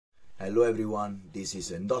Hello everyone, this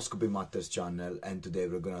is Endoscopy Matters channel, and today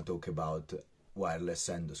we're gonna talk about wireless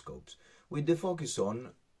endoscopes with the focus on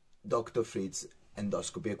Dr. Fritz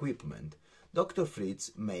endoscopy equipment. Dr.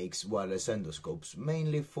 Fritz makes wireless endoscopes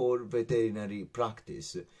mainly for veterinary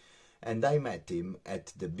practice, and I met him at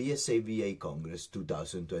the BSAVA Congress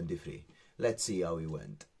 2023. Let's see how he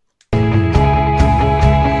went.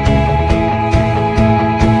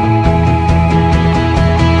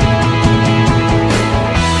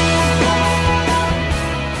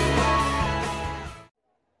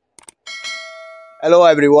 Hello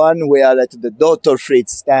everyone, we are at the Dr.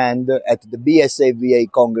 Fritz stand at the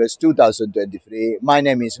BSAVA Congress 2023. My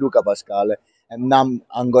name is Luca Pascal, and now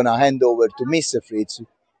I'm gonna hand over to Mr. Fritz,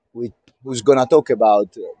 who's gonna talk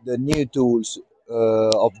about the new tools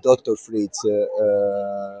of Dr. Fritz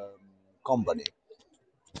company.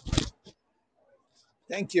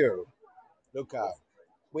 Thank you, Luca.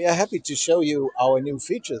 We are happy to show you our new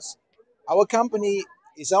features. Our company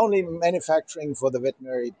is only manufacturing for the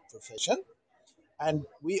veterinary profession, and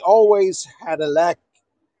we always had a lack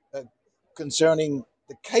concerning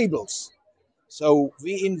the cables. So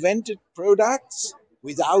we invented products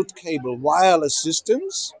without cable, wireless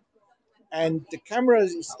systems, and the camera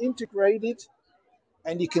is integrated,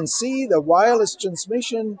 and you can see the wireless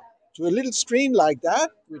transmission to a little screen like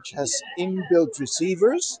that, which has inbuilt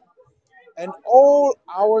receivers. And all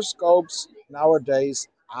our scopes nowadays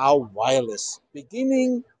are wireless,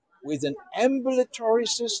 beginning with an ambulatory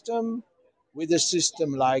system, with a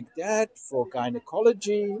system like that for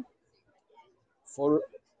gynecology, for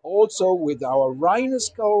also with our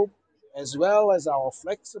rhinoscope, as well as our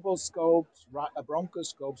flexible scopes,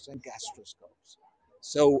 bronchoscopes, and gastroscopes.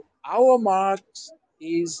 So our marks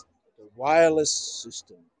is the wireless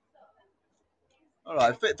system. All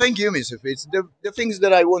right, thank you, Mr. Fritz. The things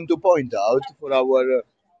that I want to point out for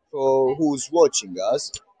for who's watching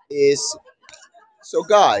us is, so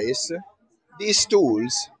guys, these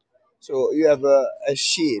tools. So you have a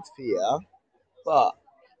sheet here, but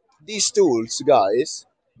these tools, guys,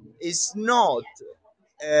 is not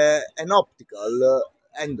an optical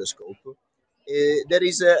endoscope. There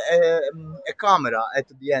is a camera at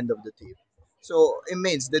the end of the tip, so it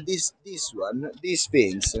means that these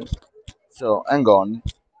things. So hang on,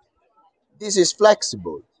 this is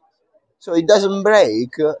flexible, so it doesn't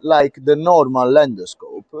break like the normal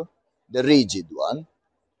endoscope, the rigid one.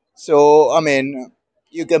 So I mean,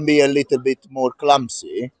 you can be a little bit more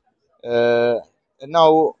clumsy. And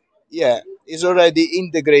now, yeah, it's already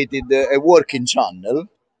integrated a working channel.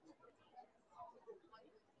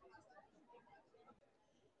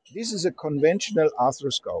 This is a conventional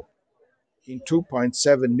arthroscope in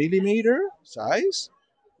 2.7 millimeter size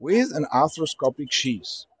with an arthroscopic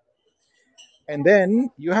sheath. And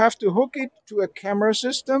then you have to hook it to a camera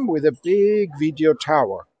system with a big video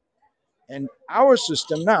tower. And our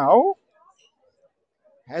system now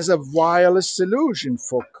has a wireless solution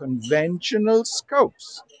for conventional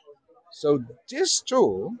scopes. So this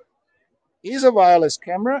tool is a wireless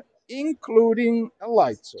camera, including a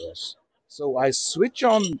light source. So I switch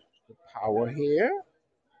on the power here,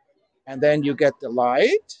 and then you get the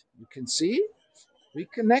light. You can see we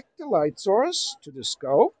connect the light source to the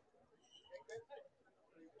scope,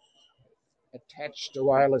 attach the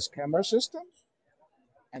wireless camera system,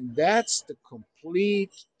 and that's the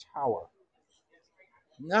complete tower.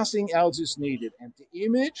 Nothing else is needed, and the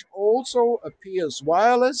image also appears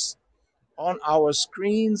wireless on our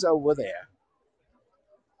screens over there.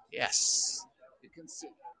 Yes, you can see.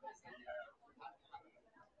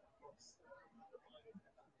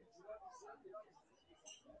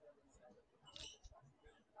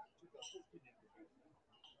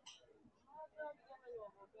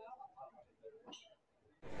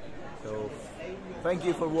 So thank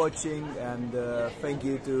you for watching, and thank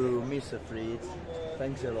you to Mr. Fritz.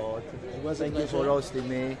 Thanks a lot. Thank you for hosting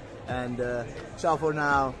me, and ciao for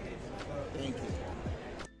now. Thank you.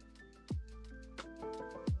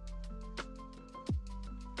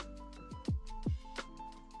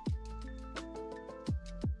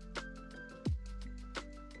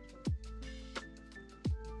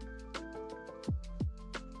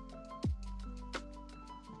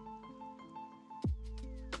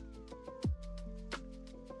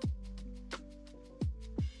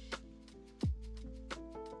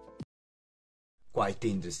 Quite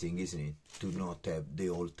interesting, isn't it, to not have the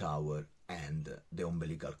old tower and the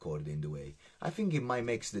umbilical cord in the way. I think it might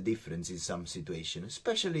make the difference in some situations,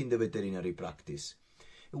 especially in the veterinary practice.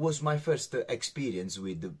 It was my first experience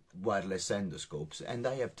with the wireless endoscopes, and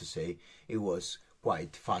I have to say it was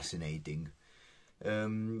quite fascinating.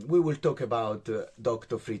 We will talk about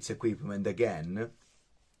Dr. Fritz equipment again,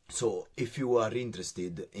 So if you are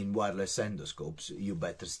interested in wireless endoscopes, you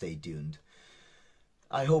better stay tuned.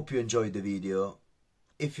 I hope you enjoyed the video.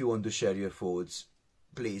 If you want to share your thoughts,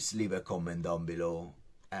 please leave a comment down below,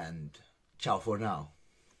 and ciao for now.